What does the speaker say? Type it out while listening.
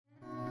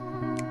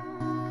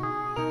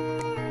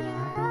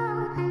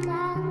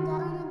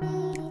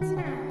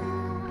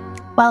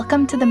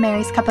Welcome to the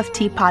Mary's Cup of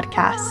Tea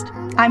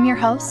podcast. I'm your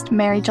host,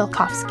 Mary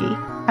Jelkovsky.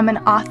 I'm an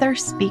author,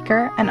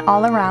 speaker, and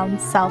all-around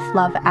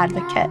self-love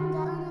advocate.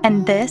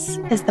 And this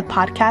is the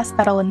podcast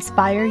that'll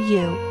inspire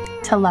you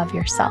to love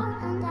yourself.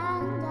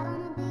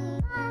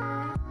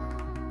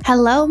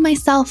 Hello, my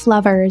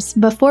self-lovers.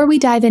 Before we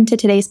dive into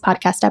today's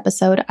podcast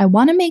episode, I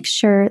want to make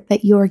sure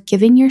that you're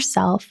giving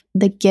yourself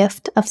the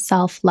gift of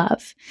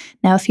self-love.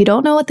 Now, if you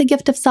don't know what the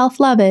gift of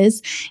self-love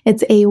is,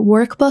 it's a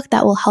workbook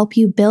that will help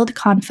you build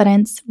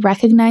confidence,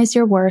 recognize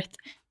your worth,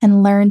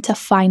 and learn to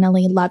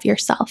finally love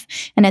yourself.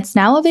 And it's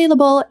now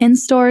available in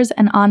stores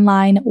and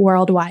online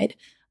worldwide.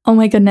 Oh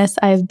my goodness,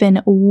 I've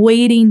been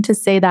waiting to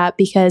say that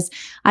because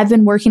I've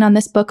been working on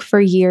this book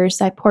for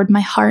years. I poured my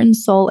heart and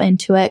soul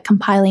into it,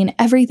 compiling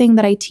everything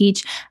that I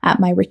teach at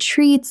my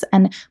retreats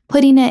and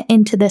putting it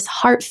into this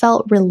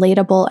heartfelt,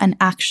 relatable, and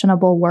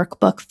actionable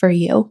workbook for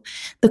you.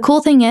 The cool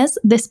thing is,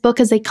 this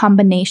book is a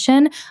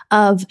combination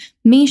of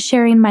me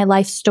sharing my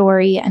life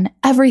story and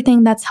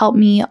everything that's helped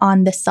me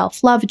on this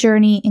self-love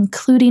journey,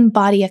 including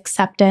body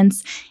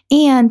acceptance.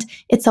 And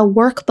it's a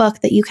workbook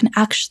that you can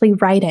actually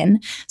write in.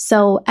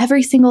 So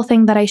every single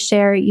thing that I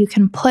share, you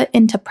can put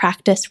into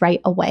practice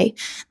right away.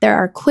 There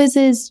are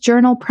quizzes,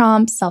 journal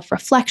prompts,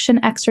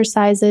 self-reflection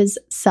exercises,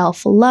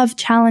 self-love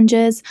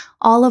challenges,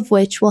 all of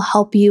which will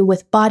help you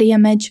with body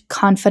image,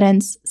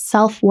 confidence,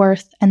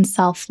 self-worth, and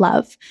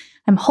self-love.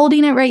 I'm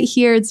holding it right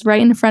here. It's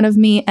right in front of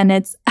me and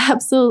it's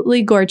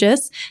absolutely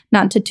gorgeous.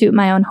 Not to toot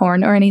my own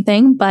horn or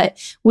anything,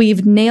 but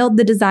we've nailed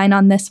the design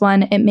on this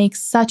one. It makes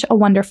such a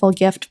wonderful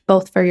gift,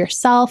 both for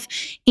yourself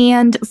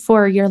and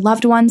for your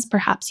loved ones.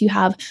 Perhaps you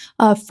have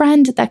a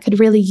friend that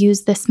could really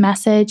use this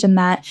message and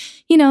that,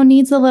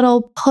 needs a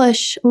little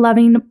push,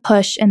 loving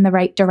push in the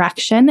right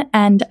direction.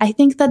 And I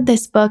think that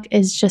this book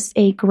is just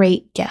a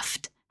great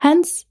gift.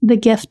 Hence, the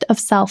gift of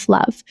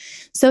self-love.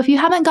 So if you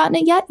haven't gotten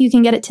it yet, you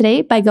can get it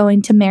today by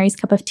going to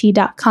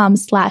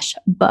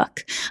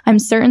maryscupoftee.com/book. I'm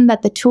certain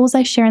that the tools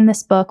I share in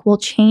this book will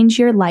change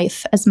your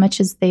life as much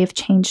as they've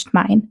changed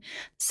mine.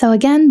 So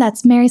again,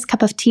 that's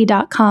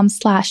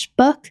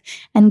maryscupoftee.com/book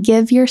and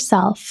give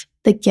yourself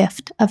the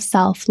gift of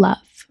self-love.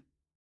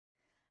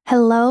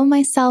 Hello,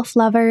 my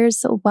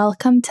self-lovers.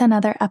 Welcome to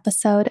another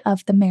episode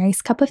of the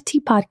Mary's Cup of Tea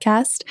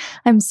podcast.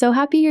 I'm so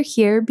happy you're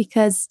here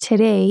because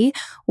today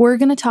we're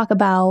going to talk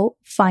about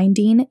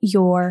finding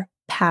your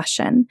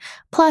passion.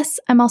 Plus,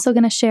 I'm also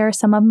going to share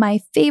some of my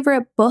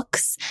favorite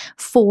books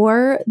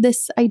for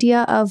this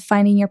idea of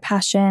finding your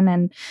passion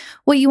and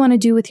what you want to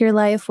do with your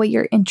life, what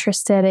you're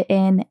interested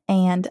in,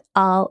 and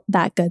all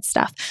that good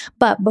stuff.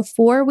 But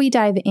before we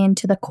dive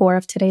into the core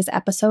of today's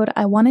episode,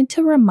 I wanted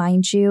to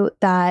remind you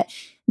that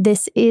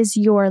this is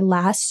your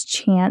last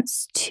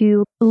chance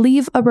to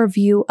leave a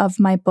review of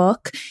my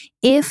book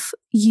if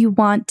you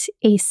want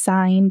a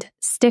signed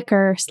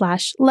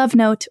sticker/love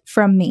note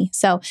from me.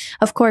 So,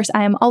 of course,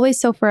 I am always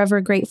so forever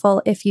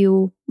grateful if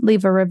you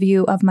leave a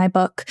review of my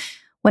book.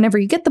 Whenever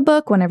you get the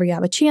book, whenever you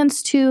have a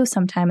chance to,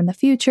 sometime in the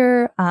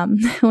future,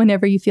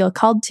 whenever you feel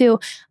called to.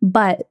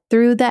 But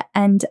through the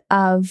end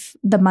of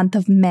the month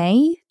of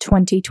May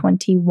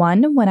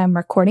 2021, when I'm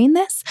recording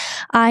this,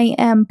 I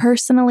am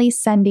personally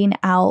sending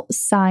out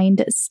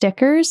signed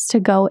stickers to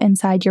go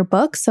inside your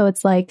book. So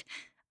it's like,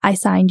 I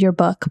signed your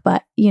book,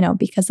 but,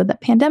 because of the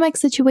pandemic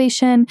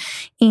situation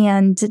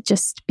and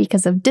just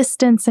because of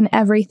distance and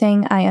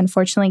everything, I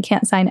unfortunately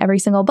can't sign every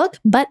single book,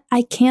 but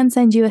I can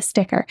send you a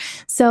sticker.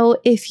 So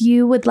if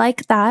you would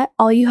like that,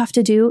 all you have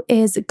to do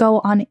is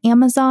go on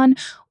Amazon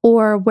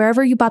or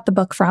wherever you bought the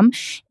book from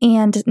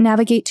and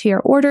navigate to your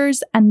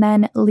orders and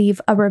then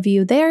leave a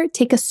review there.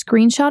 Take a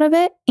screenshot of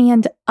it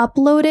and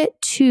upload it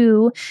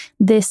to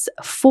this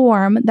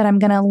form that I'm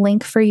going to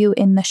link for you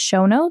in the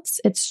show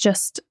notes. It's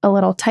just a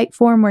little type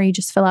form where you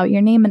just fill out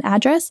your name and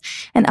address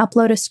and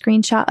upload a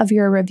screenshot of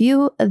your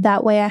review.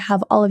 That way I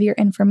have all of your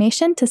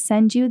information to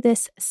send you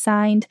this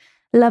signed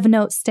love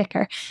note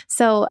sticker.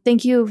 So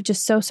thank you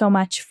just so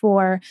much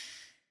for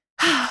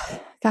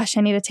gosh,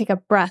 I need to take a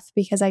breath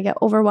because I get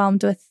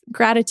overwhelmed with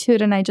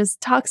gratitude and I just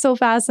talk so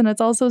fast and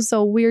it's also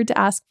so weird to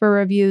ask for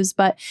reviews.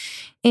 But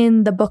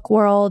in the book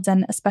world,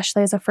 and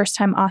especially as a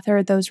first-time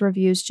author, those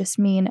reviews just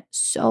mean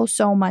so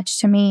much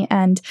to me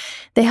and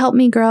they help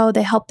me grow.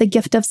 They help the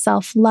gift of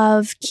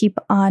self-love keep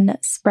on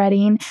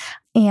spreading.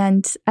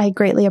 And I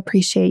greatly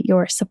appreciate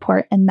your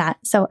support in that.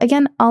 So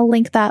again, I'll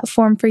link that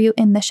form for you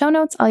in the show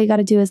notes. All you got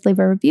to do is leave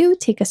a review,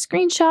 take a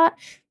screenshot,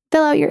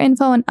 fill out your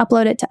info and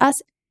upload it to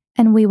us.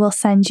 And we will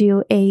send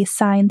you a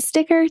signed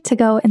sticker to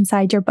go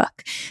inside your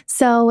book.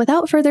 So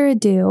without further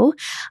ado,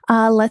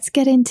 let's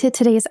get into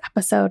today's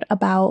episode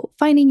about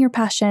finding your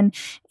passion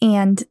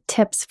and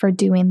tips for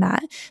doing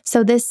that.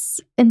 So this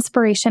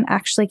inspiration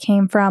actually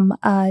came from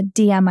a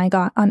DM I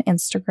got on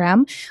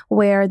Instagram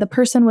where the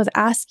person was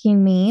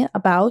asking me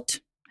about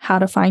how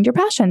to find your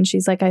passion.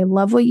 She's like, I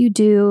love what you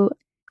do.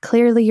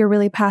 Clearly, you're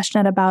really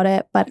passionate about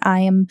it, but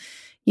I am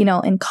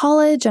in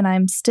college and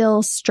I'm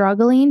still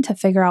struggling to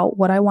figure out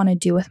what I want to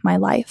do with my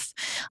life.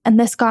 And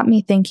this got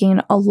me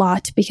thinking a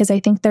lot because I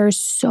think there's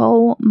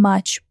so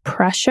much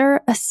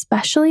pressure,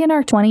 especially in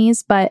our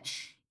 20s, but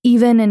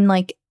even in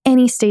like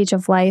any stage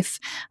of life,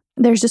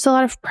 there's just a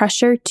lot of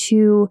pressure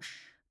to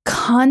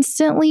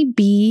constantly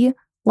be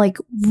like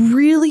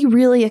really,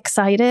 really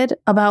excited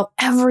about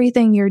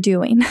everything you're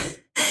doing.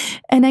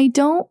 And I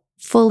don't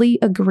fully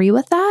agree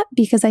with that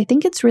because I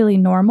think it's really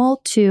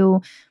normal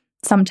to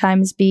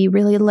sometimes be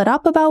really lit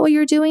up about what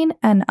you're doing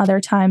and other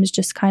times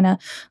just kind of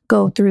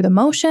go through the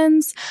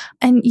motions.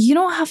 And you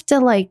don't have to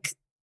like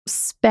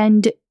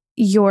spend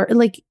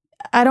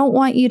I don't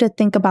want you to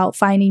think about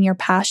finding your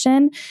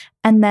passion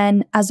and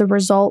then as a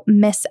result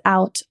miss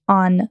out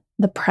on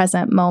the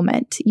present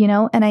moment,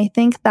 And I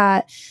think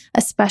that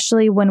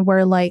especially when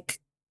we're like,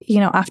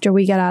 after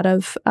we get out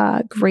of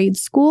grade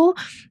school,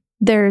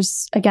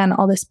 there's again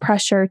all this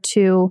pressure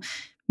to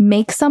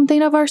make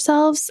something of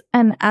ourselves.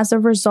 And as a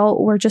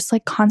result, we're just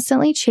like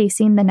constantly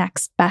chasing the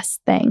next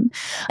best thing.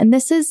 And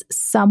this is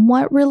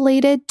somewhat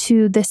related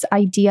to this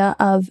idea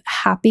of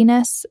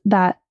happiness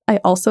that I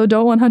also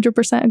don't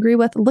 100% agree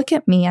with. Look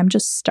at me. I'm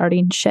just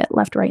starting shit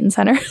left, right, and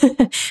center.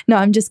 No,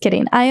 I'm just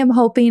kidding. I am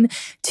hoping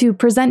to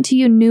present to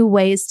you new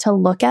ways to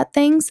look at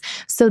things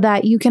so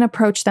that you can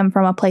approach them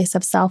from a place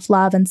of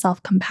self-love and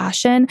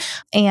self-compassion.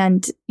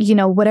 And,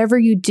 whatever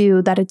you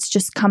do, that it's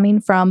just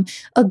coming from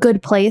a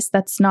good place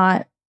that's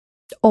not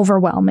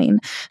overwhelming.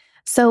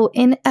 So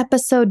in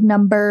episode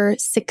number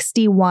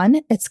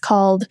 61, it's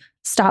called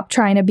Stop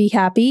Trying to Be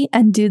Happy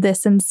and Do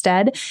This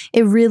Instead.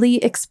 It really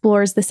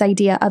explores this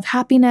idea of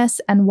happiness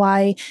and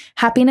why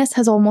happiness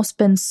has almost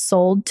been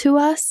sold to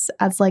us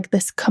as like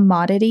this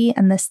commodity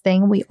and this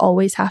thing we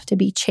always have to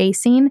be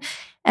chasing.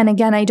 And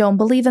again, I don't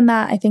believe in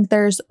that. I think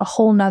there's a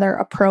whole nother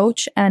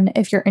approach. And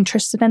if you're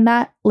interested in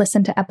that,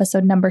 listen to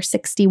episode number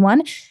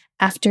 61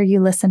 after you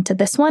listen to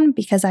this one,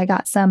 because I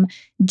got some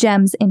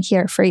gems in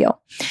here for you.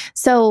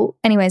 So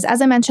anyways,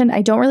 as I mentioned,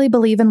 I don't really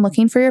believe in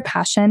looking for your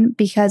passion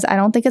because I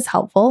don't think it's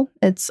helpful.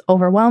 It's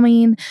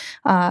overwhelming,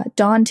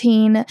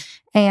 daunting,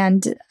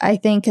 and I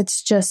think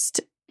it's just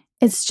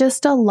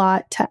a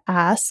lot to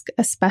ask,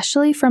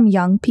 especially from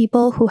young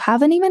people who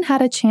haven't even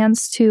had a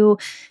chance to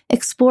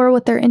explore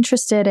what they're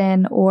interested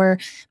in or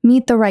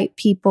meet the right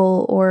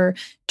people or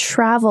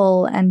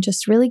travel and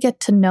just really get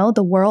to know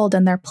the world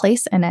and their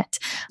place in it.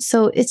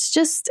 So it's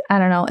just, I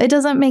don't know, it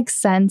doesn't make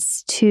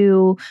sense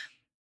to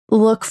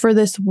look for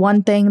this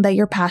one thing that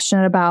you're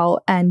passionate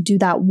about and do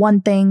that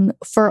one thing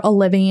for a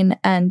living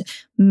and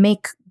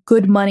make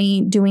good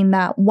money doing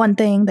that one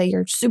thing that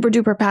you're super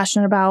duper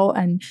passionate about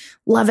and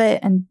love it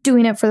and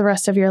doing it for the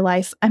rest of your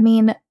life. I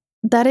mean,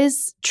 that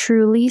is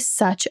truly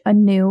such a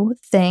new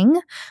thing.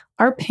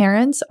 Our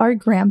parents, our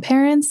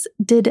grandparents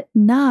did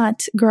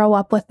not grow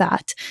up with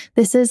that.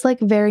 This is like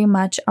very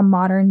much a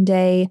modern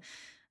day,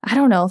 I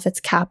don't know if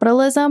it's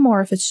capitalism or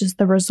if it's just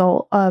the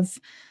result of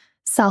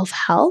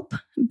self-help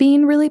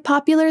being really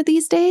popular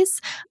these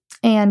days.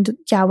 And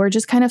yeah, we're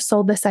just kind of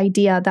sold this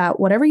idea that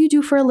whatever you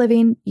do for a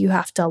living, you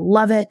have to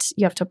love it.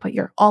 You have to put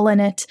your all in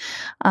it.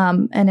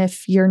 And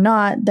if you're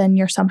not, then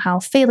you're somehow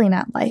failing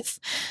at life.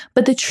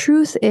 But the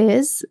truth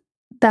is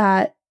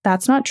that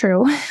that's not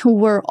true.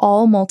 We're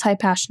all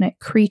multi-passionate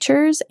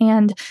creatures,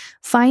 and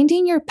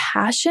finding your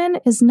passion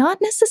is not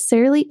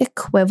necessarily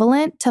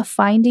equivalent to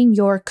finding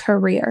your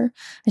career.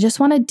 I just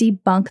want to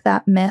debunk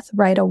that myth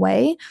right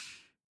away.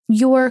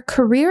 Your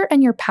career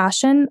and your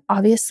passion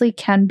obviously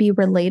can be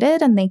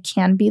related and they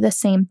can be the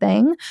same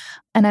thing.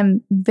 And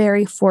I'm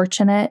very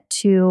fortunate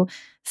to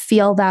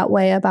feel that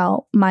way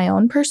about my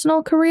own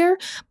personal career.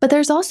 But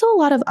there's also a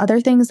lot of other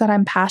things that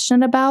I'm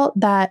passionate about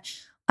that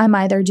I'm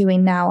either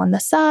doing now on the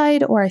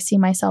side or I see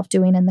myself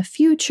doing in the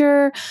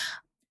future.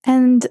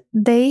 And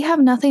they have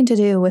nothing to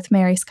do with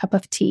Mary's Cup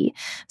of Tea.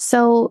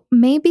 So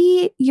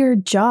maybe your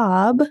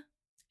job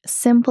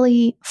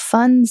simply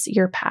funds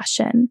your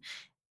passion.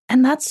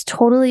 And that's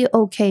totally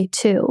okay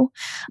too.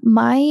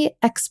 My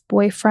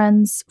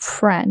ex-boyfriend's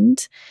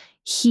friend,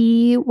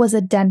 he was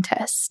a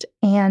dentist.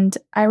 And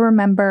I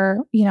remember,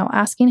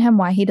 asking him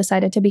why he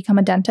decided to become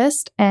a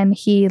dentist. And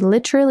he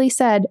literally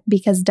said,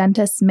 because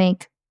dentists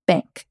make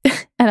bank.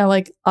 And I'm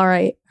like, all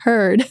right,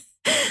 heard.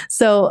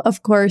 So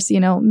of course,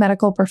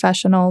 medical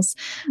professionals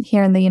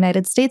here in the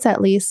United States,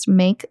 at least,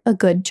 make a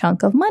good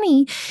chunk of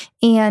money.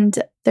 And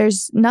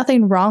there's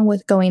nothing wrong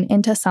with going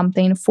into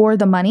something for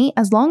the money,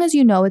 as long as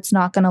you know it's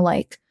not going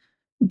to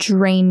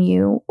drain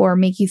you or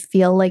make you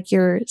feel like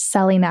you're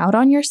selling out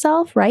on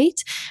yourself,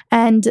 right?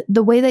 And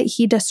the way that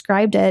he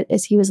described it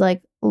is he was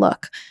like,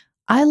 look,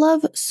 I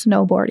love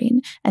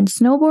snowboarding, and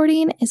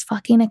snowboarding is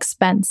fucking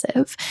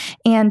expensive.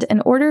 And in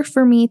order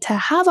for me to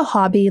have a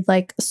hobby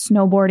like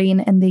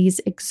snowboarding in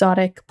these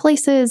exotic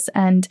places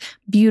and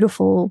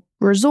beautiful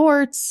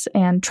resorts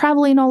and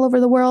traveling all over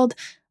the world,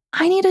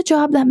 I need a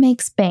job that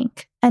makes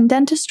bank. And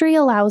dentistry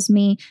allows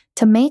me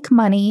to make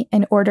money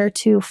in order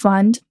to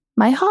fund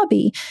my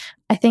hobby.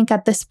 I think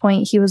at this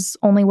point he was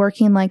only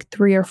working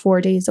 3 or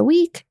 4 days a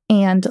week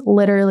and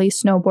literally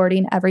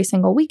snowboarding every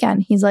single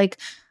weekend. He's like,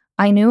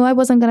 I knew I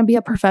wasn't going to be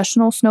a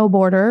professional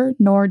snowboarder,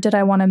 nor did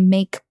I want to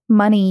make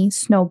money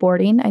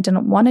snowboarding. I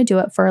didn't want to do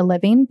it for a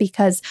living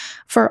because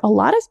for a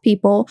lot of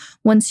people,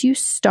 once you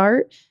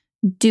start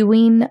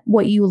doing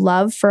what you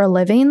love for a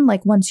living,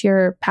 like once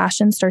your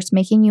passion starts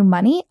making you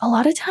money, a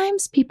lot of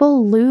times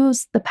people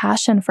lose the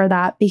passion for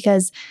that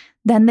because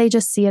then they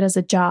just see it as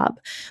a job.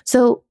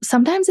 So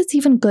sometimes it's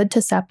even good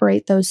to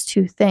separate those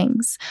two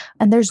things.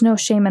 And there's no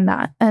shame in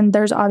that. And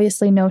there's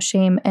obviously no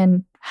shame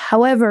in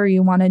however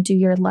you want to do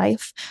your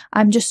life.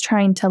 I'm just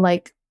trying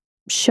to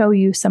show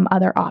you some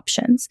other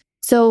options.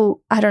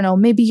 So I don't know,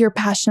 maybe you're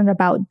passionate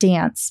about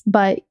dance,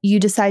 but you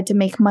decide to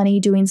make money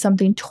doing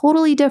something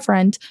totally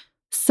different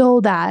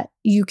so that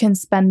you can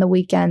spend the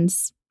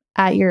weekends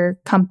at your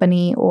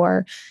company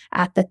or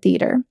at the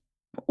theater.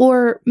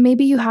 Or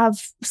maybe you have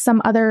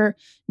some other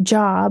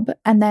job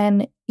and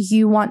then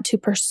you want to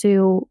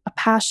pursue a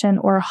passion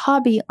or a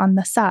hobby on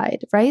the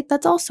side, right?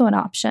 That's also an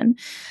option.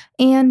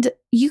 And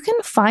you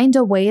can find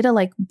a way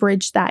to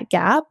bridge that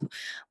gap.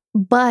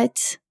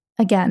 But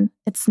again,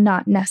 it's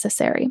not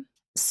necessary.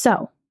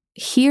 So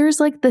here's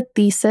the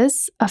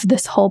thesis of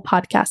this whole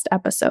podcast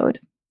episode.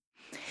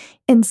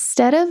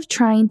 Instead of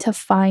trying to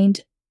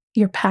find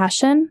your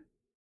passion,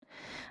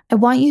 I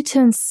want you to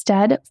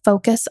instead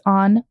focus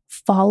on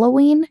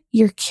following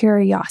your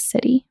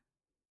curiosity.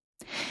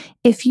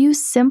 If you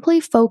simply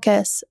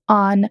focus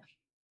on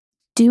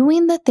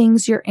doing the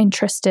things you're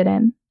interested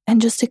in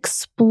and just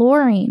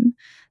exploring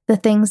the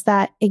things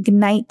that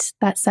ignite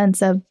that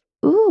sense of,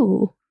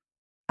 ooh,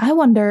 I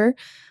wonder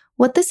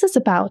what this is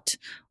about,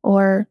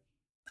 or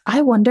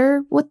I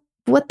wonder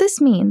what this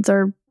means,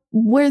 or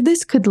where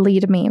this could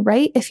lead me,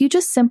 right? If you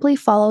just simply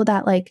follow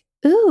that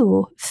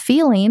ooh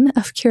feeling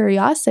of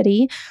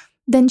curiosity,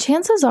 then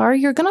chances are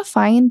you're going to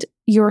find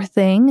your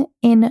thing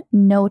in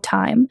no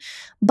time.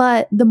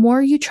 But the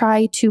more you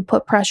try to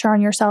put pressure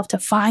on yourself to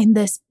find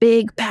this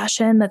big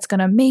passion that's going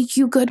to make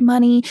you good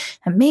money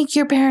and make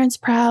your parents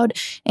proud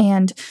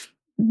and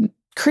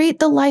create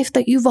the life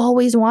that you've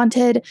always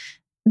wanted,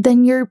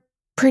 then you're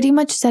pretty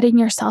much setting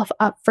yourself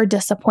up for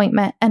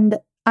disappointment. And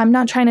I'm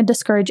not trying to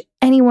discourage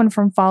anyone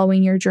from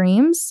following your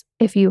dreams.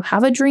 If you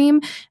have a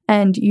dream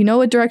and you know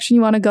what direction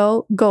you want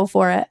to go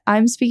for it.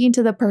 I'm speaking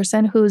to the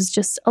person who's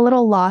just a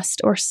little lost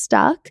or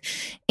stuck.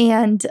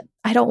 And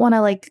I don't want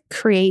to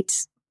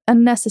create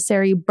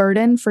unnecessary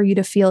burden for you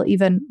to feel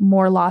even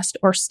more lost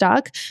or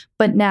stuck.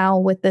 But now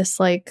with this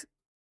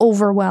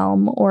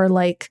overwhelm or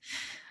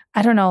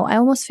I don't know, I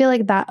almost feel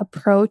like that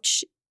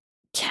approach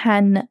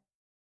can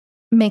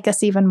make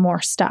us even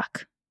more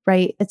stuck,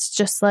 right? It's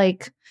just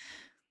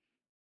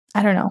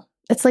I don't know.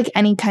 It's like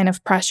any kind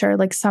of pressure.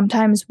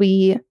 Sometimes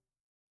we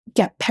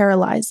get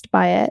paralyzed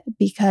by it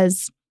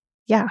because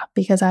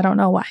I don't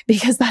know why.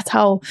 Because that's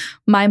how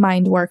my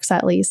mind works,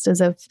 at least, is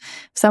if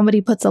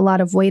somebody puts a lot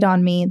of weight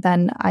on me,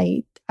 then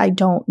I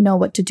don't know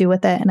what to do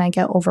with it and I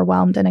get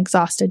overwhelmed and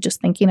exhausted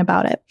just thinking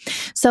about it.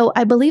 So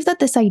I believe that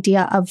this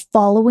idea of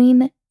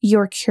following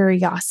your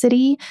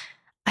curiosity,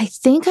 I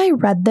think I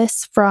read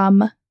this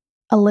from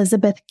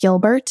Elizabeth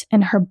Gilbert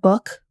in her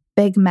book,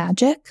 Big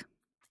Magic.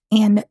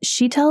 And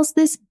she tells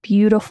this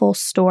beautiful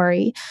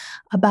story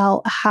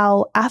about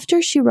how after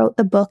she wrote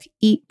the book,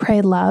 Eat, Pray,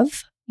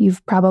 Love,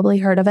 you've probably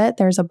heard of it.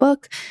 There's a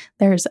book,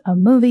 there's a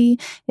movie.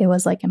 It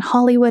was in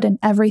Hollywood and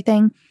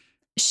everything.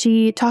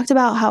 She talked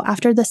about how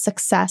after the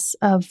success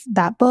of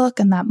that book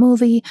and that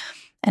movie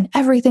and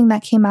everything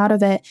that came out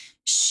of it,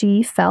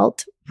 she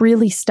felt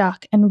really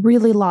stuck and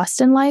really lost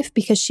in life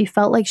because she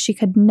felt like she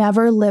could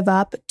never live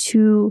up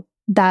to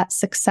that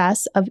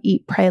success of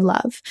Eat, Pray,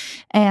 Love.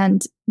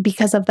 And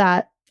because of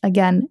that,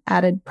 again,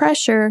 added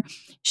pressure,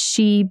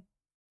 she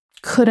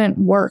couldn't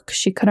work.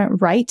 She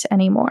couldn't write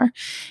anymore.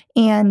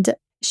 And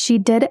she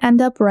did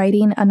end up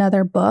writing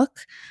another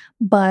book,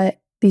 but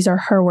these are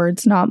her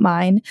words, not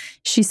mine.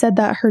 She said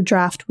that her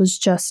draft was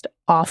just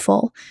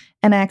awful.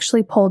 And I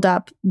actually pulled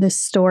up this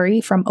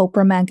story from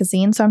Oprah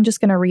magazine, so I'm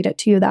just going to read it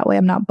to you. That way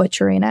I'm not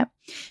butchering it.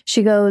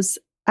 She goes,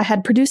 I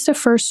had produced a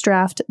first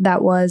draft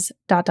that was ...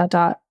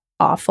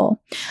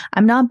 awful.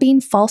 I'm not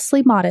being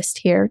falsely modest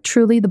here.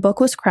 Truly, the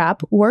book was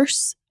crap.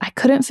 Worse, I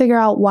couldn't figure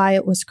out why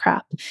it was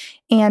crap.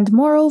 And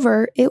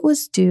moreover, it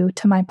was due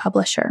to my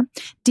publisher.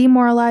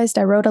 Demoralized,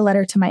 I wrote a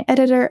letter to my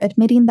editor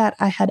admitting that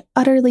I had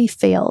utterly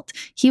failed.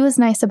 He was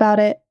nice about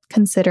it,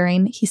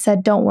 considering. He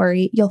said, don't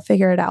worry, you'll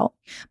figure it out.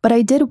 But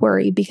I did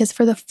worry because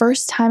for the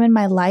first time in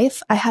my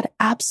life, I had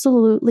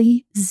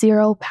absolutely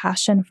zero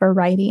passion for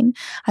writing.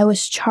 I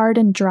was charred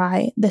and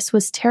dry. This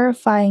was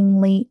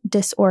terrifyingly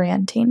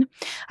disorienting.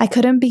 I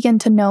couldn't begin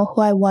to know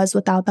who I was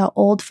without that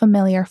old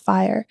familiar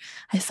fire.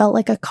 I felt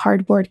like a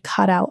cardboard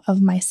cutout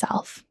of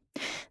myself.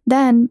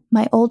 Then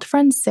my old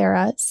friend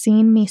Sarah,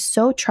 seeing me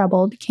so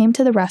troubled, came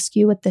to the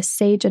rescue with this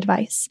sage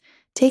advice.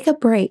 Take a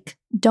break.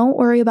 Don't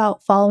worry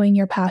about following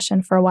your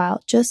passion for a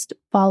while. Just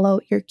follow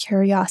your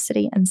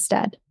curiosity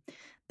instead.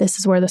 This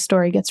is where the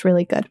story gets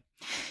really good.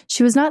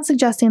 She was not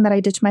suggesting that I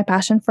ditch my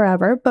passion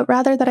forever, but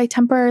rather that I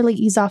temporarily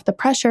ease off the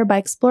pressure by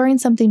exploring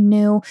something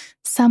new,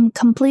 some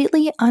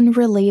completely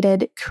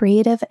unrelated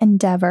creative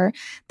endeavor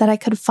that I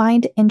could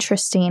find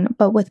interesting,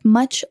 but with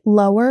much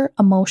lower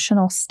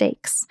emotional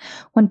stakes.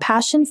 When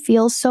passion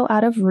feels so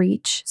out of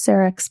reach,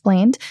 Sarah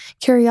explained,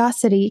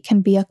 curiosity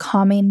can be a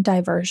calming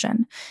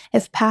diversion.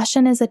 If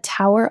passion is a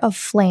tower of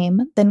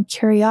flame, then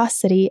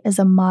curiosity is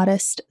a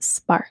modest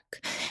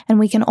spark. And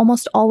we can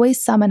almost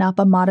always summon up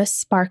a modest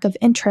spark of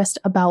interest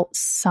about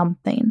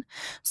something.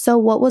 So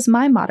what was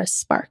my modest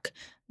spark?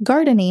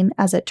 Gardening,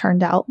 as it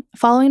turned out.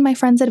 Following my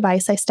friend's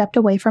advice, I stepped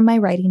away from my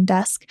writing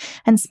desk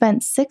and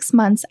spent 6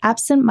 months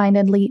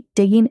absent-mindedly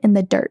digging in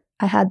the dirt.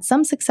 I had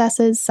some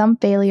successes, some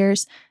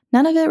failures.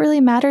 None of it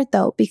really mattered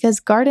though, because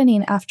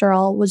gardening, after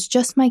all, was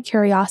just my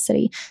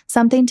curiosity,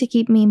 something to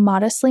keep me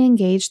modestly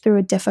engaged through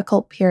a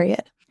difficult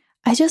period.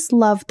 I just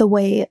love the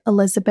way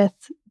Elizabeth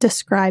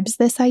describes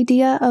this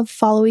idea of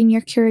following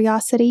your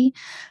curiosity.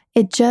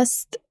 It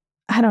just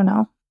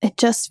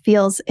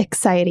feels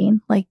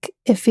exciting, like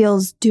it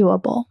feels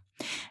doable.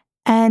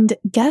 And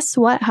guess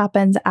what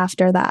happens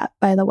after that,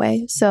 by the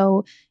way?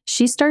 So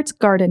she starts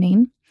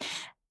gardening,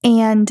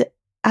 and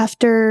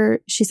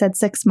after, she said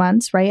 6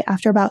 months, right?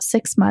 After about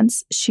 6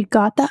 months, she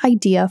got the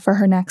idea for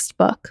her next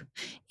book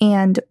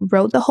and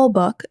wrote the whole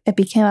book. It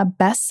became a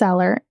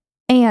bestseller.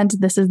 And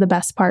this is the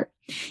best part.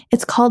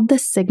 It's called The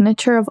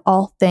Signature of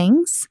All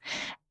Things.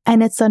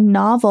 And it's a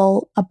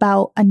novel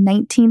about a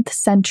 19th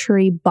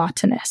century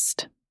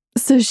botanist.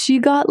 So she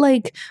got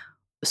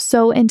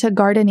so into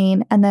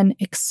gardening and then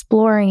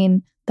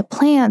exploring the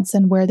plants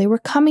and where they were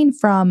coming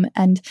from.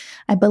 And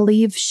I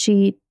believe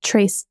she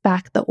traced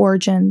back the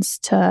origins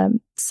to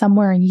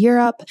somewhere in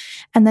Europe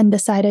and then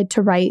decided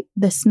to write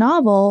this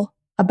novel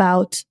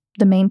about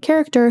the main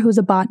character who's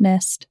a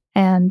botanist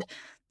and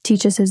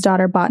teaches his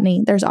daughter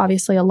botany. There's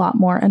obviously a lot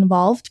more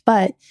involved,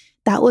 but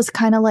that was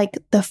kind of like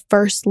the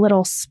first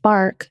little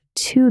spark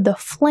to the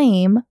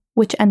flame,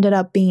 which ended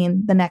up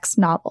being the next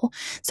novel.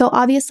 So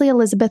obviously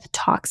Elizabeth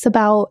talks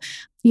about,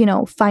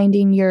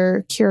 finding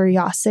your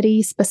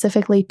curiosity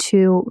specifically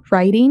to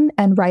writing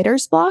and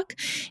writer's block.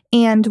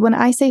 And when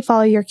I say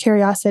follow your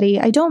curiosity,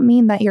 I don't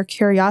mean that your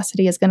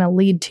curiosity is going to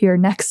lead to your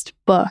next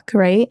book,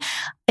 right?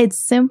 It's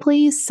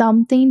simply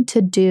something to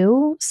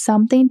do,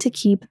 something to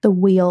keep the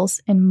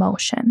wheels in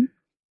motion.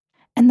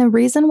 And the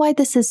reason why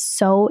this is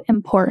so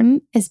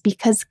important is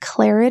because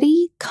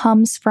clarity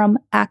comes from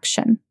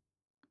action.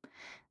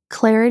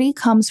 Clarity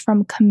comes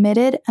from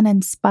committed and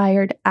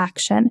inspired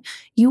action.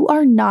 You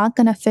are not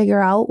going to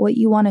figure out what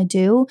you want to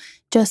do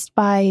just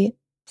by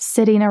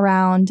sitting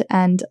around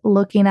and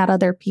looking at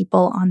other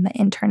people on the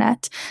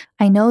internet.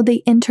 I know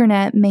the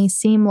internet may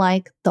seem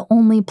like the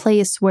only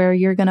place where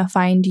you're going to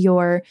find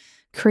your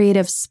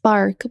creative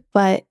spark,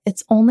 but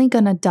it's only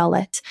going to dull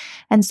it.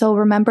 And so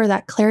remember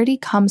that clarity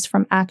comes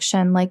from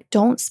action.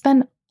 Don't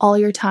spend all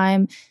your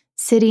time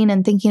sitting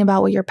and thinking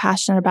about what you're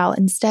passionate about.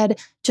 Instead,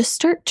 just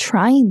start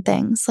trying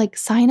things,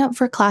 sign up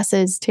for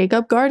classes, take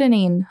up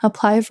gardening,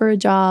 apply for a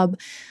job,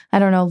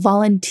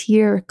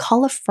 volunteer,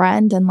 call a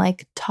friend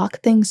and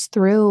talk things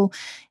through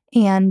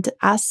and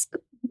ask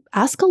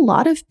a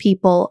lot of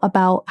people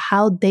about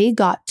how they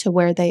got to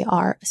where they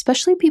are,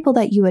 especially people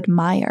that you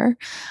admire.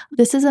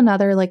 This is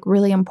another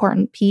really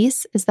important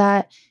piece, is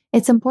that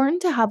it's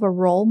important to have a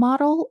role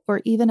model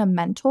or even a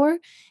mentor.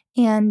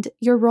 And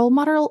your role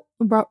model,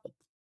 why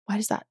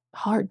is that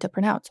hard to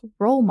pronounce?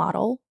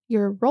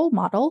 Your role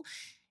model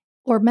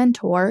or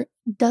mentor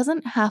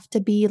doesn't have to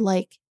be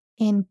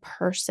in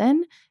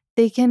person.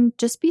 They can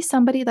just be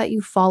somebody that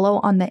you follow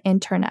on the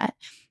internet.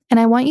 And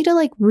I want you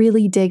to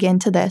really dig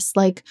into this.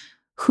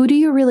 Who do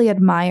you really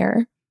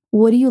admire?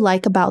 What do you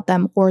like about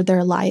them or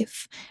their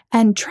life?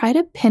 And try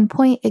to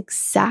pinpoint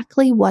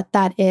exactly what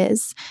that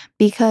is,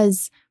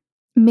 because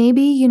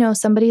maybe,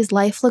 somebody's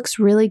life looks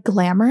really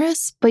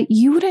glamorous, but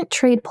you wouldn't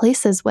trade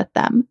places with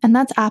them. And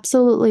that's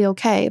absolutely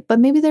okay. But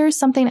maybe there is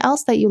something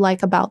else that you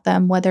like about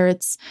them, whether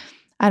it's,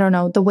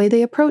 the way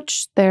they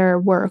approach their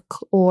work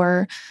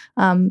or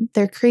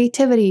their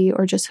creativity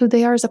or just who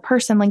they are as a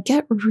person.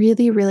 Get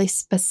really, really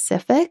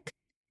specific.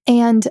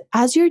 And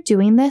as you're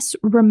doing this,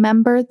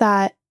 remember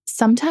that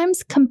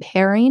sometimes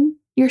comparing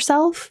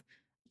yourself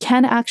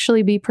can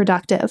actually be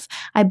productive.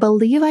 I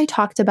believe I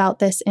talked about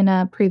this in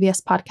a previous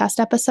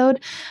podcast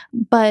episode,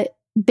 but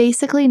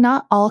basically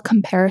not all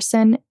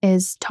comparison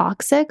is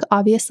toxic.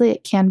 Obviously,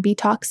 it can be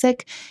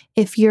toxic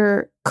if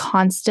you're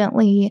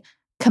constantly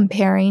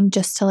comparing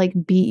just to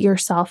beat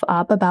yourself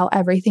up about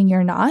everything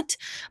you're not.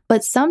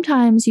 But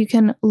sometimes you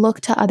can look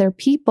to other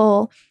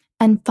people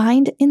and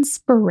find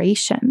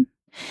inspiration.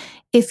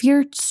 If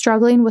you're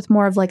struggling with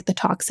more of the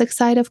toxic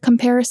side of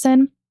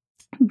comparison,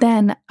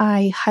 then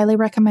I highly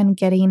recommend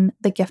getting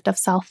The Gift of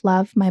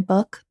Self-Love, my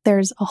book.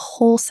 There's a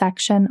whole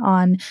section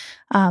on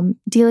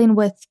dealing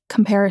with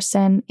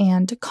comparison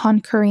and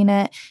conquering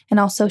it, and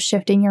also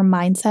shifting your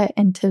mindset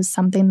into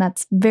something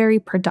that's very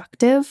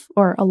productive,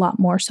 or a lot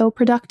more so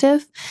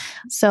productive.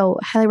 So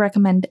highly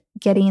recommend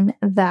getting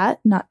that,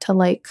 not to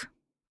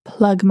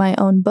plug my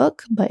own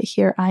book, but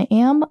here I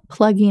am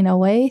plugging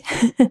away.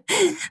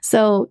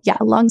 So yeah,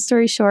 long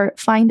story short,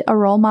 find a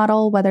role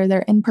model, whether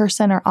they're in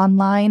person or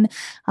online.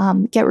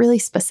 Get really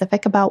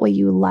specific about what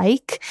you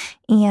like,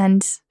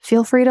 and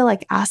feel free to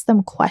ask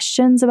them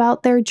questions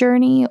about their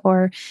journey,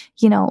 or,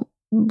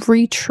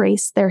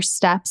 retrace their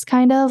steps,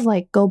 kind of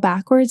go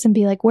backwards and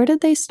be like, where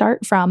did they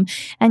start from?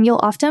 And you'll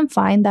often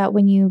find that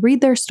when you read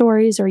their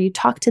stories or you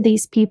talk to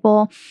these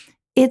people,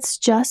 it's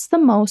just the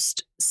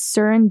most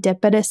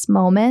serendipitous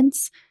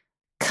moments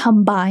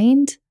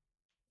combined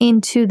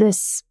into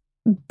this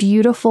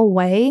beautiful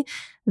way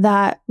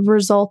that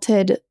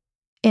resulted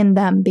in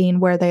them being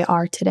where they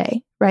are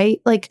today,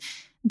 right?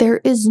 There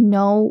is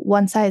no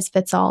one size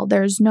fits all.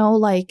 There's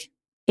no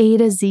A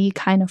to Z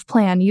kind of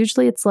plan.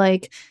 Usually it's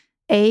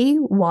A,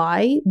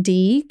 Y,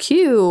 D,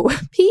 Q,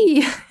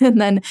 P, and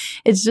then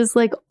it's just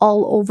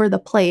all over the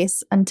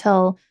place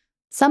until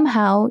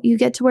somehow you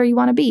get to where you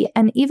want to be.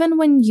 And even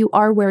when you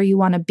are where you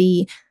want to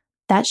be,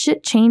 that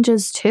shit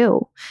changes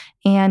too.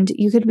 And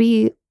you could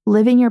be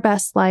living your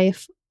best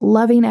life,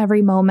 loving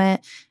every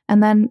moment,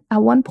 and then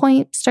at one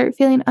point start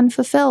feeling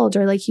unfulfilled,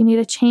 or you need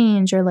a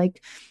change, or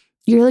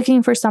you're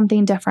looking for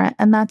something different.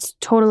 And that's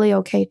totally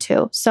okay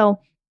too. So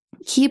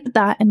keep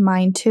that in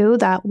mind too,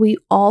 that we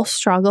all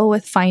struggle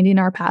with finding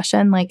our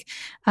passion,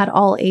 at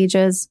all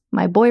ages.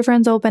 My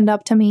boyfriend's opened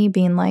up to me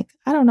being I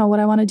don't know what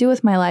I want to do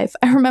with my life.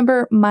 I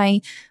remember my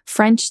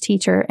French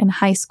teacher in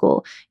high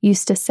school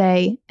used to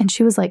say, and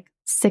she was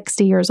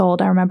 60 years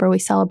old. I remember we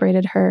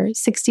celebrated her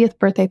 60th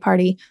birthday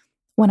party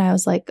when I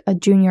was a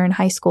junior in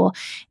high school.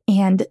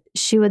 And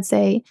she would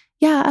say,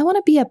 yeah, I want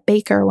to be a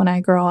baker when I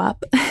grow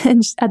up.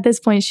 And at this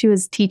point, she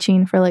was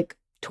teaching for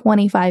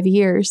 25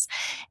 years.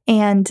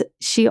 And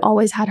she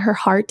always had her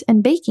heart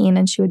in baking,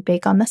 and she would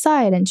bake on the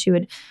side, and she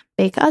would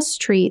bake us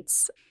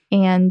treats.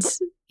 And,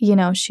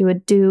 she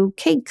would do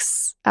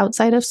cakes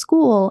outside of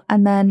school.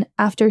 And then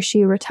after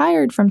she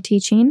retired from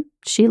teaching,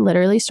 she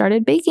literally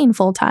started baking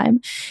full time.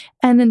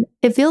 And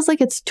it feels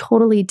like it's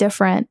totally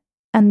different.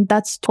 And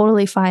that's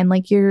totally fine.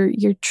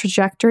 Your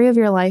trajectory of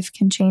your life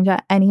can change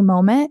at any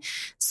moment.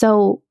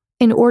 So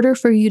in order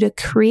for you to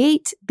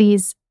create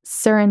these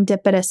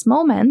serendipitous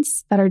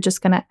moments that are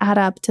just going to add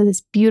up to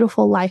this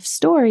beautiful life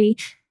story,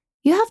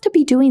 you have to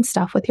be doing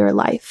stuff with your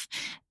life.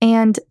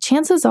 And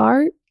chances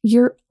are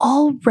you're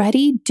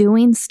already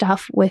doing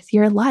stuff with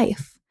your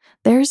life.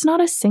 There's not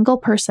a single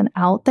person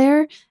out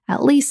there,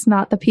 at least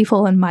not the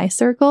people in my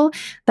circle,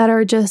 that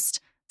are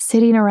just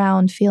sitting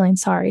around feeling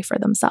sorry for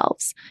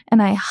themselves.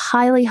 And I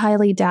highly,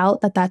 highly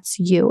doubt that that's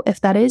you.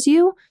 If that is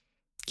you,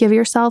 give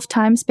yourself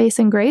time, space,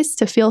 and grace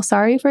to feel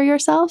sorry for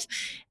yourself,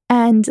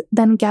 and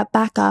then get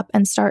back up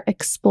and start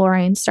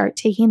exploring, start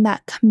taking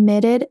that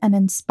committed and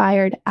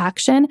inspired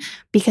action,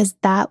 because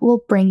that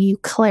will bring you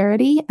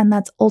clarity, and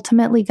that's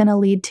ultimately going to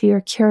lead to your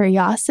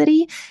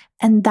curiosity,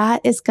 and that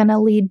is going to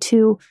lead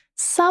to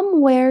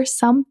somewhere,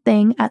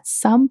 something at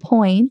some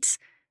point,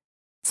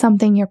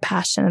 something you're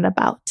passionate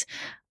about.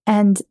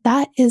 And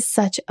that is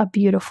such a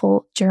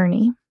beautiful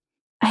journey.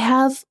 I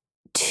have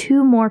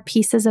 2 more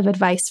pieces of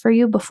advice for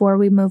you before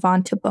we move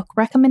on to book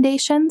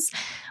recommendations,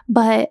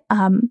 but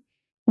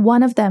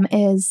one of them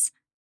is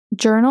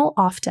journal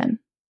often.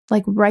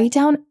 Write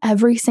down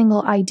every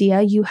single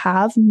idea you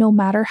have, no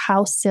matter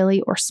how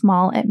silly or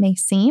small it may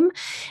seem,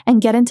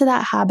 and get into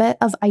that habit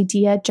of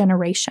idea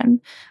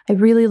generation. I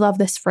really love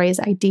this phrase,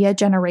 idea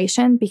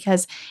generation,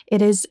 because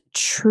it is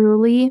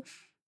truly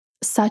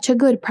such a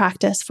good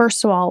practice.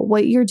 First of all,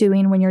 what you're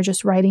doing when you're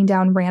just writing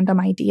down random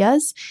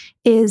ideas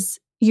is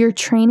you're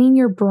training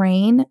your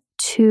brain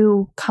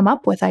to come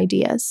up with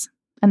ideas.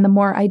 And the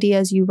more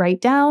ideas you write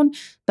down,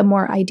 the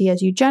more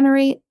ideas you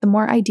generate, the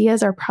more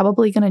ideas are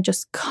probably going to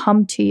just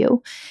come to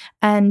you.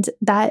 And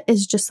that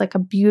is just a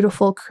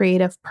beautiful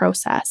creative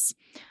process.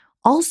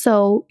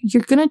 Also,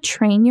 you're going to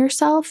train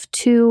yourself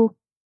to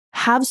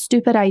have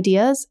stupid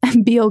ideas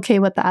and be okay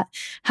with that.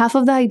 Half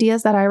of the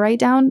ideas that I write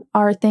down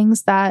are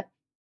things that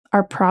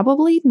are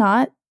probably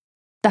not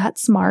that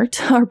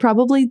smart, are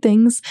probably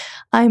things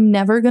I'm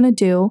never going to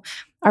do,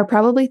 are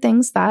probably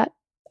things that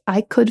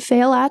I could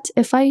fail at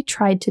if I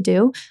tried to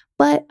do,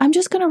 but I'm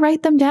just going to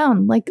write them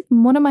down.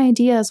 One of my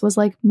ideas was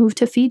move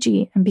to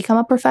Fiji and become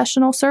a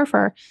professional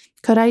surfer.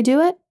 Could I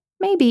do it?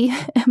 Maybe.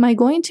 Am I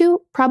going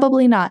to?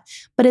 Probably not.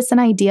 But it's an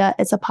idea.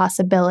 It's a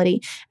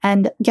possibility.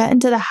 And get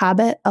into the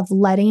habit of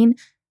letting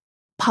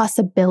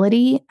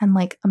possibility and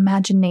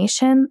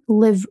imagination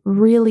live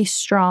really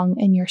strong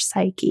in your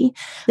psyche.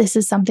 This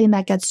is something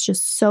that gets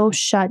just so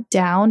shut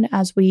down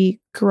as we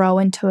grow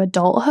into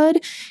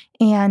adulthood.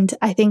 And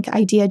I think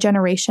idea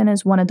generation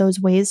is one of those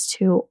ways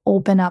to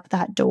open up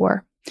that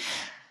door.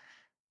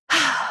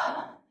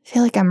 I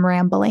feel like I'm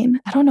rambling.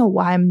 I don't know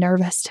why I'm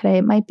nervous today.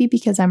 It might be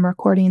because I'm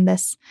recording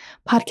this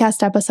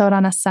podcast episode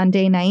on a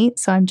Sunday night.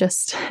 So I'm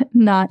just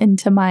not in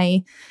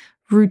my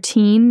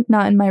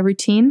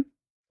routine.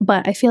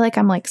 But I feel like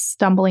I'm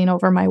stumbling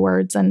over my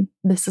words, and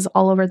this is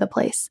all over the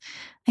place.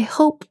 I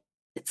hope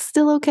It's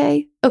still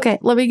okay. Okay,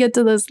 let me get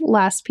to this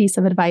last piece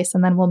of advice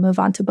and then we'll move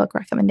on to book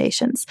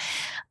recommendations.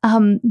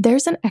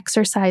 There's an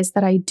exercise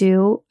that I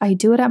do. I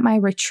do it at my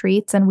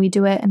retreats and we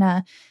do it in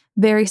a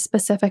very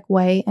specific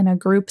way in a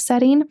group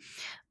setting.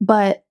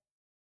 But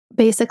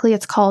basically,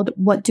 it's called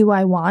What Do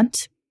I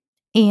Want?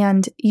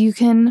 And you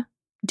can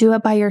do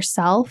it by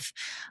yourself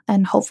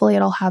and hopefully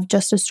it'll have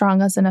just as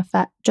strong as an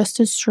effect, just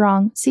as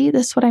strong. See,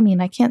 this is what I mean.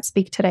 I can't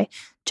speak today.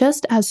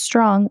 Just as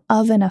strong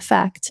of an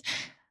effect.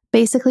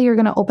 Basically, you're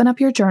going to open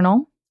up your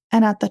journal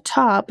and at the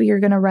top,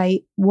 you're going to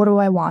write, what do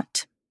I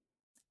want?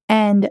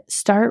 And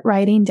start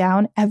writing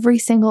down every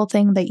single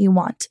thing that you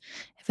want.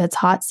 If it's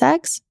hot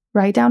sex,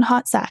 write down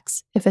hot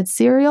sex. If it's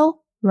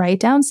cereal,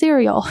 write down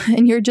cereal.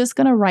 And you're just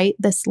going to write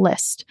this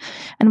list.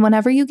 And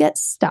whenever you get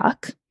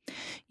stuck,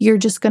 you're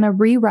just going to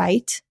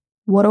rewrite,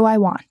 what do I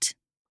want? ?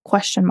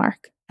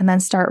 And then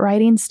start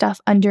writing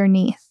stuff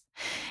underneath.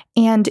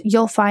 And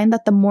you'll find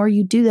that the more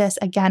you do this,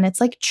 again,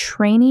 it's like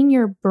training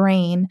your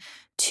brain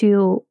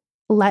to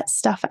let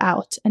stuff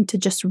out and to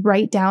just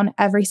write down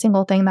every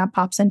single thing that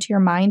pops into your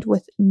mind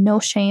with no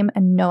shame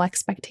and no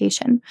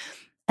expectation.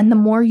 And the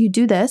more you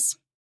do this,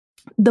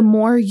 the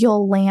more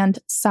you'll land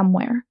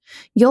somewhere.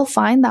 You'll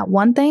find that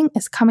one thing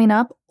is coming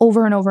up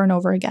over and over and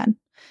over again.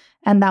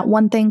 And that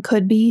one thing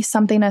could be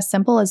something as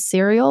simple as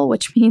cereal,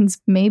 which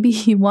means maybe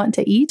you want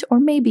to eat, or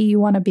maybe you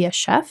want to be a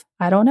chef.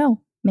 I don't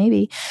know,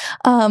 maybe.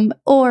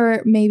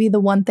 Or maybe the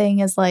one thing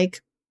is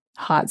like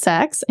hot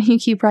sex, and you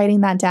keep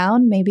writing that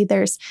down. Maybe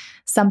there's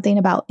something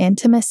about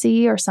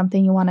intimacy or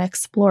something you want to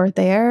explore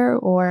there,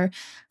 or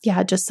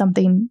just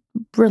something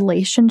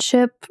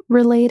relationship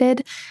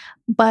related.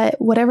 But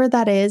whatever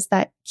that is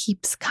that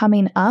keeps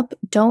coming up,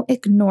 don't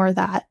ignore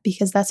that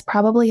because that's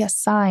probably a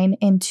sign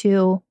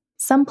into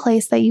some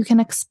place that you can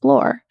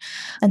explore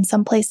and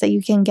some place that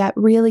you can get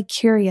really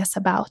curious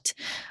about.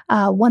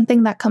 One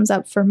thing that comes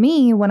up for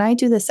me when I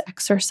do this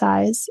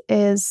exercise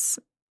is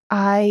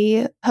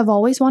I have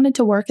always wanted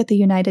to work at the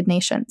United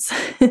Nations.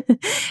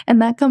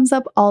 And that comes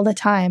up all the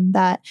time,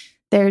 that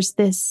there's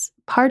this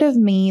part of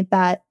me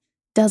that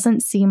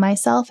doesn't see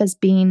myself as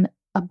being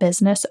a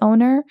business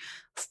owner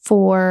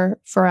for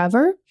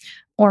forever.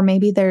 Or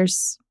maybe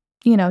there's,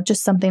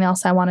 just something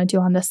else I want to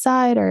do on the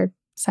side or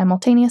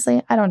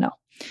simultaneously. I don't know.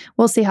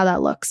 We'll see how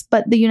that looks.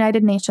 But the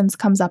United Nations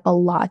comes up a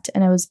lot.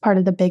 And it was part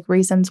of the big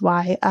reasons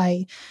why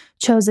I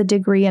chose a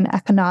degree in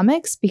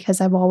economics, because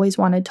I've always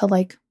wanted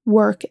to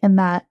work in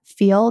that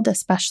field,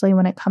 especially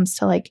when it comes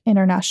to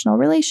international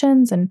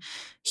relations and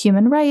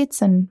human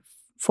rights and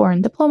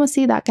foreign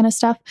diplomacy, that kind of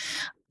stuff.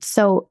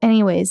 So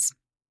anyways,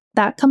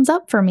 that comes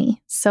up for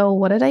me. So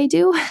what did I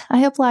do?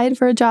 I applied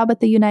for a job at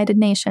the United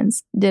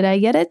Nations. Did I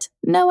get it?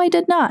 No, I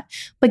did not.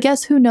 But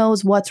guess who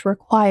knows what's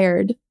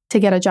required to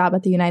get a job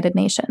at the United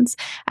Nations?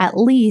 At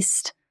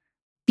least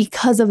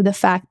because of the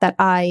fact that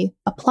I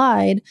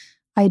applied,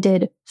 I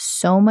did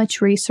so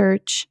much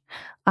research.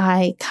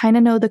 I kind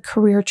of know the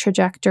career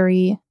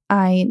trajectory.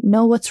 I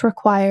know what's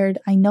required.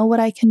 I know what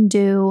I can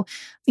do.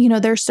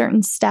 There's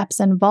certain steps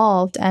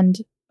involved, and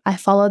I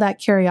follow that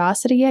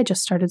curiosity. I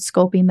just started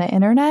scoping the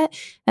internet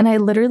and I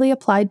literally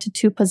applied to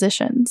 2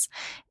 positions.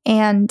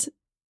 And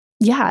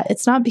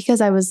it's not because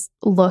I was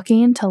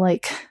looking to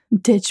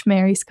ditch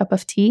Mary's cup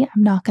of tea.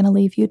 I'm not going to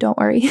leave you. Don't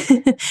worry.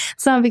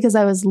 It's not because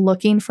I was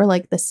looking for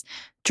this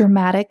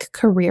dramatic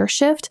career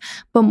shift,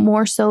 but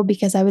more so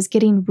because I was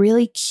getting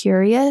really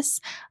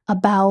curious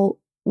about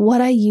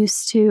what I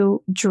used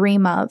to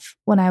dream of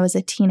when I was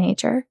a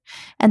teenager.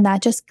 And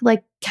that just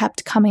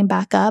kept coming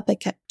back up.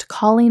 It kept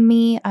calling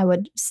me. I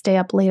would stay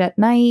up late at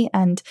night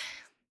and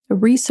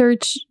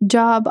research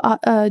job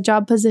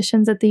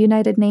positions at the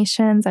United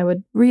Nations. I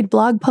would read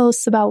blog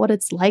posts about what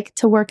it's like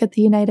to work at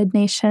the United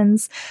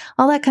Nations,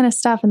 all that kind of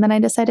stuff. And then I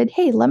decided,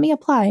 hey, let me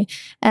apply.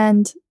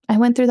 And I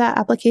went through that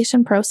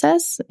application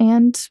process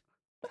and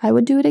I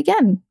would do it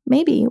again.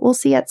 Maybe we'll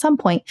see at some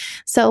point.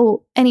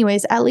 So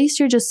anyways, at least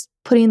you're just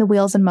putting the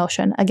wheels in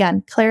motion.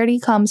 Again, clarity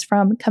comes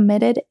from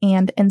committed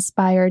and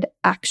inspired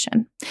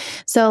action.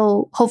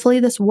 So hopefully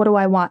this what do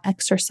I want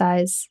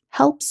exercise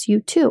helps you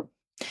too.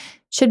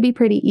 Should be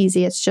pretty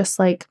easy. It's just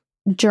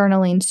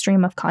journaling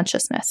stream of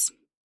consciousness.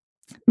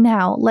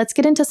 Now, let's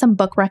get into some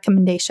book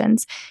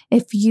recommendations.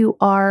 If you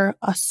are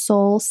a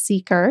soul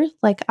seeker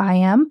like I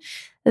am,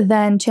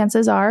 then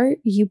chances are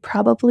you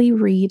probably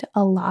read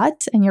a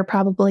lot and you're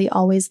probably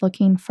always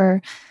looking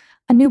for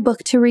a new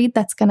book to read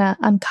that's going to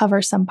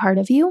uncover some part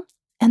of you.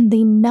 And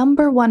the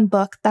number one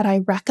book that I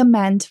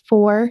recommend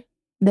for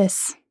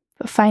this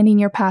finding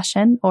your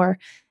passion, or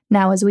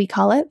now as we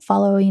call it,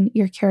 following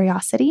your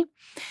curiosity,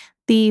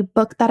 the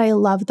book that I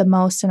love the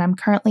most, and I'm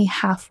currently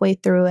halfway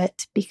through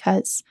it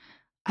because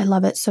I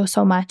love it so,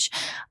 so much.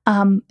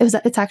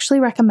 It's actually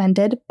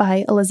recommended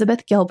by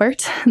Elizabeth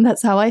Gilbert.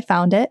 That's how I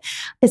found it.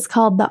 It's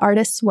called The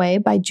Artist's Way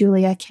by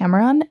Julia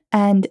Cameron.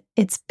 And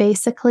it's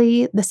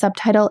basically, the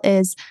subtitle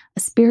is A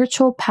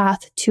Spiritual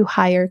Path to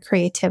Higher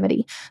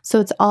Creativity. So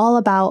it's all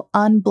about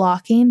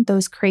unblocking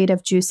those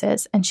creative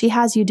juices. And she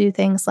has you do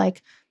things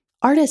like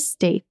artist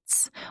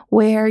dates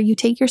where you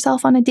take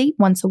yourself on a date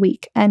once a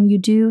week and you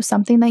do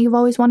something that you've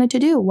always wanted to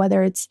do,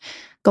 whether it's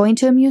going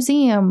to a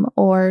museum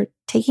or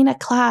taking a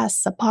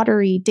class, a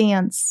pottery,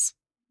 dance,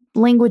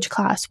 language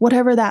class,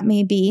 whatever that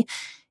may be.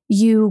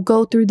 You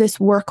go through this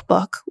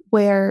workbook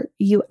where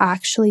you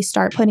actually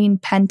start putting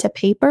pen to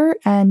paper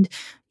and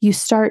you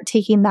start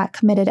taking that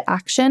committed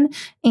action.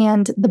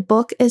 And the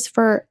book is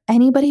for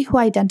anybody who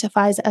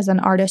identifies as an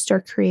artist or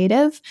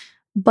creative.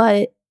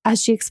 But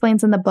as she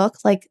explains in the book,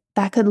 like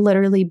that could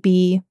literally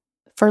be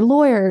for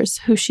lawyers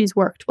who she's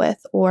worked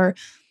with, or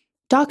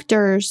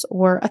doctors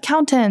or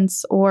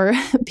accountants or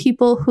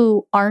people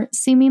who aren't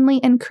seemingly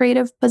in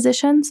creative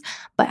positions,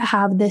 but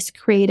have this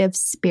creative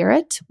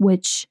spirit,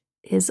 which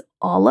is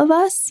all of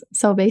us.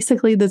 So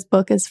basically, this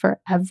book is for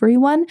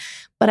everyone,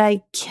 but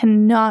I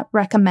cannot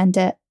recommend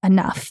it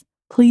enough.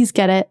 Please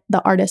get it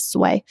The Artist's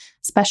Way,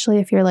 especially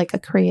if you're like a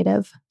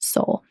creative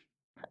soul.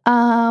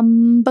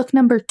 Book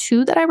number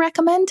 2 that I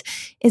recommend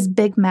is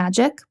Big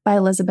Magic by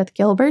Elizabeth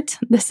Gilbert.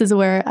 This is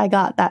where I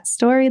got that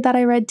story that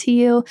I read to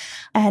you.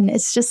 And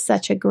it's just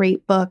such a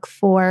great book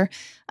for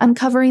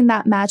uncovering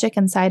that magic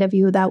inside of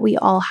you that we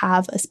all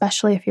have,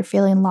 especially if you're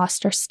feeling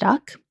lost or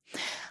stuck.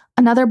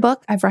 Another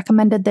book, I've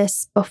recommended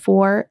this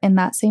before in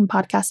that same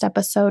podcast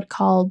episode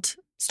called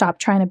Stop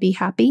Trying to Be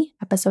Happy,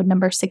 episode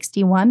number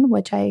 61,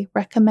 which I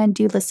recommend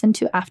you listen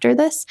to after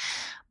this.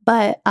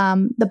 But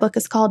the book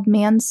is called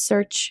Man's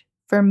Search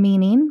for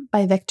Meaning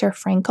by Viktor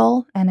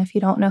Frankl. And if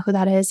you don't know who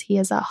that is, he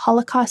is a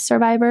Holocaust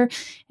survivor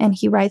and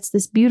he writes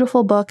this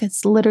beautiful book.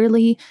 It's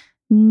literally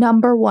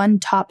 #1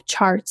 top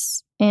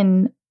charts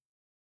in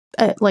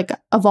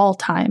of all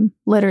time.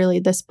 Literally,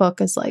 this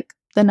book is like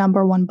the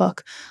 #1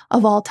 book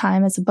of all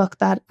time. It's a book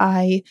that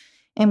I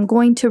am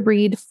going to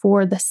read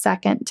for the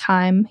second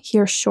time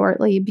here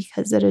shortly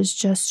because it is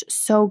just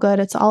so good.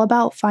 It's all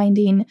about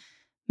finding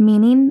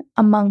meaning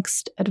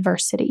amongst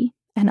adversity.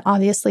 And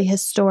obviously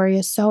his story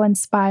is so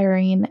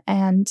inspiring.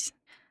 And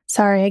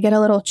sorry, I get a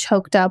little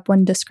choked up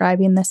when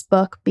describing this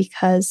book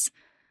because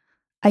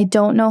I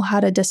don't know how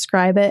to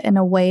describe it in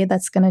a way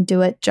that's going to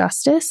do it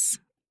justice,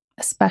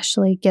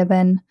 especially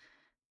given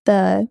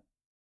the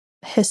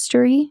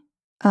history,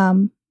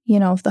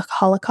 of the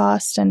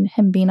Holocaust and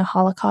him being a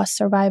Holocaust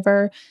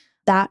survivor.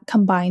 That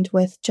combined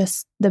with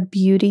just the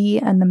beauty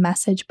and the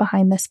message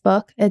behind this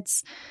book,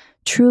 it's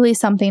truly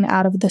something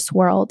out of this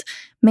world.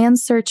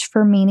 Man's Search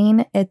for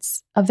Meaning,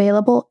 it's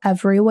available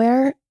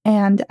everywhere.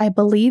 And I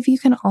believe you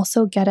can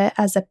also get it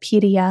as a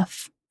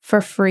PDF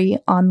for free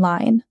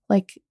online.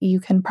 Like you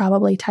can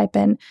probably type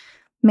in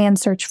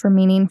Man's Search for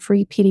Meaning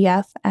free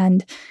PDF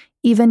and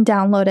even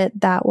download it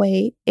that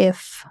way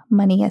if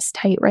money is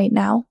tight right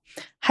now.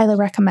 Highly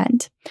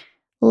recommend.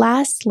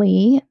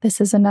 Lastly, this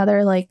is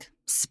another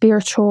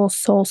spiritual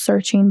soul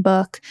searching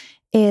book,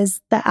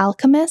 is The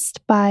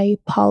Alchemist by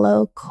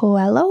Paulo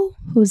Coelho,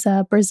 who's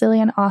a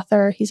Brazilian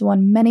author. He's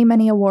won many,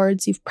 many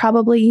awards. You've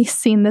probably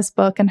seen this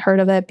book and heard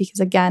of it because,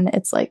 again,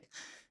 it's like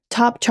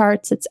top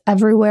charts. It's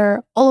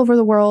everywhere, all over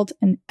the world,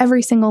 in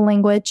every single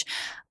language.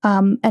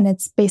 And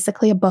it's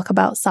basically a book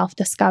about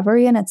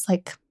self-discovery. And it's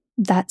like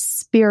that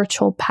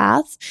spiritual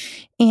path.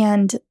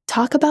 And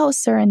talk about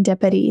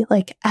serendipity.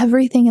 Like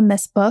everything in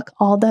this book,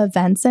 all the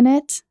events in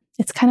it,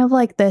 it's kind of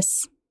like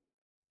this.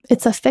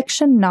 It's a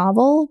fiction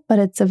novel, but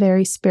it's a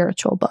very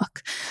spiritual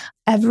book.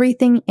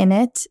 Everything in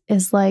it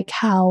is like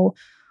how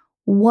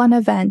one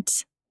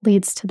event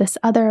leads to this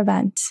other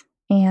event,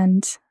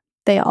 and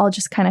they all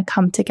just kind of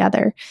come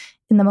together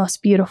in the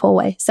most beautiful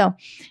way. So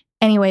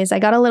anyways, I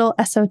got a little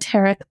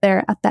esoteric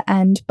there at the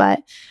end, but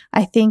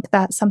I think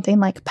that something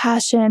like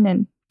passion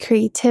and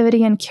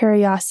creativity and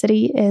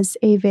curiosity is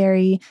a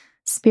very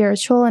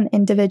spiritual and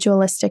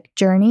individualistic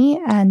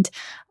journey. And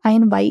I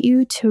invite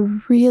you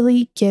to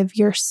really give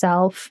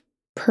yourself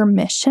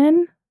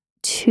permission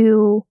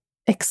to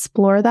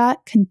explore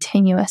that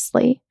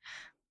continuously.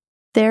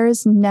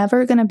 There's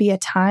never going to be a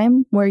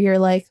time where you're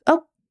like,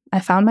 oh,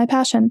 I found my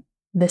passion.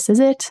 This is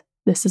it.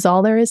 This is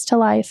all there is to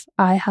life.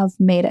 I have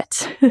made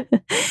it.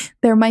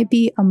 There might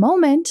be a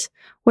moment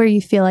where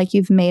you feel like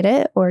you've made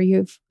it or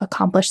you've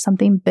accomplished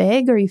something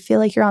big or you feel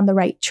like you're on the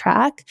right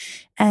track.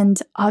 And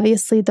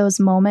obviously those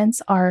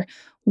moments are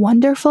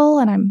wonderful.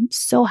 And I'm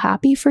so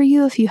happy for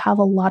you if you have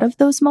a lot of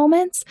those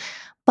moments.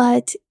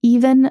 But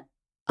even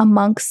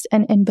amongst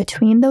and in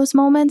between those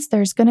moments,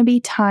 there's going to be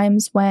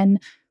times when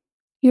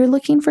you're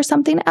looking for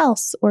something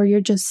else or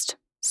you're just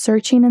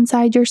searching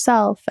inside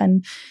yourself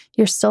and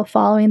you're still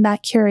following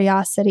that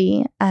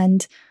curiosity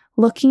and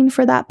looking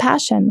for that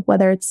passion,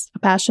 whether it's a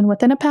passion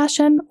within a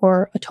passion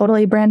or a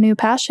totally brand new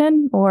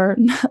passion or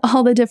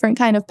all the different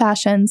kind of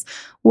passions.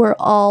 We're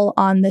all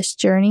on this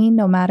journey,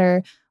 no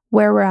matter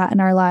where we're at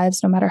in our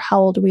lives, no matter how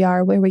old we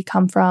are, where we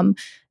come from.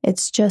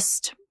 It's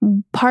just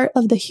part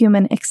of the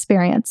human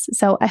experience.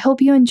 So I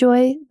hope you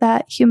enjoy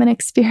that human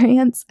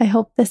experience. I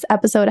hope this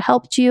episode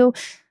helped you.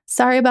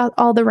 Sorry about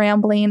all the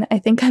rambling. I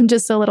think I'm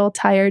just a little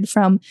tired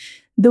from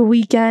the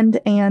weekend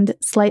and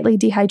slightly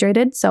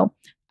dehydrated. So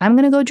I'm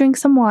going to go drink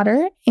some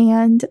water,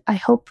 and I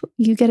hope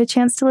you get a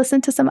chance to listen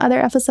to some other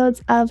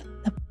episodes of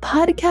the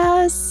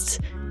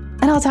podcast.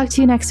 And I'll talk to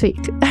you next week.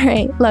 All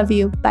right. Love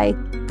you. Bye.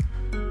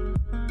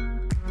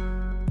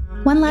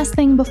 One last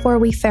thing before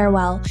we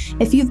farewell.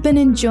 If you've been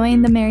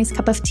enjoying the Mary's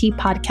Cup of Tea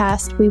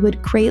podcast, we would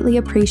greatly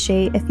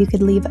appreciate if you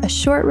could leave a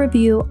short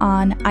review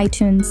on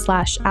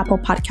iTunes/Apple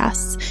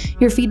Podcasts.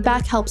 Your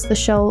feedback helps the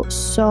show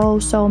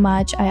so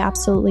much. I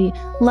absolutely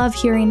love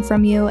hearing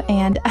from you.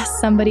 And as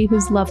somebody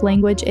whose love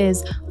language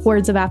is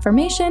words of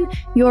affirmation,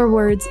 your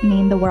words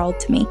mean the world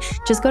to me.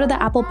 Just go to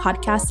the Apple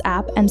Podcasts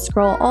app and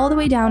scroll all the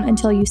way down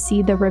until you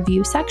see the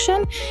review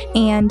section.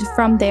 And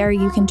from there,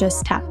 you can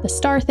just tap the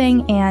star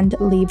thing and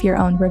leave your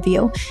own review.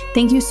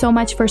 Thank you so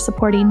much for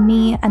supporting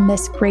me and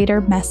this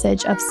greater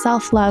message of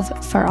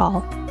self-love for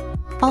all.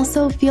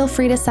 Also, feel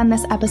free to send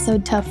this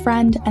episode to a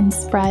friend and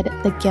spread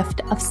the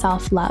gift of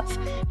self-love.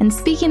 And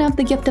speaking of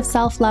the gift of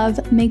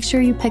self-love, make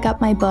sure you pick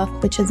up my book,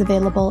 which is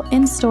available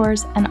in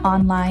stores and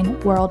online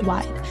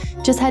worldwide.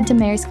 Just head to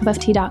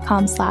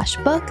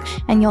maryscupoftea.com/book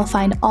and you'll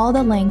find all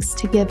the links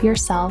to give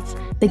yourself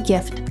the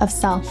gift of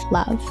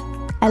self-love.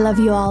 I love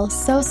you all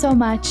so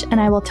much, and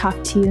I will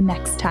talk to you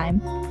next time.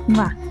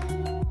 Mwah.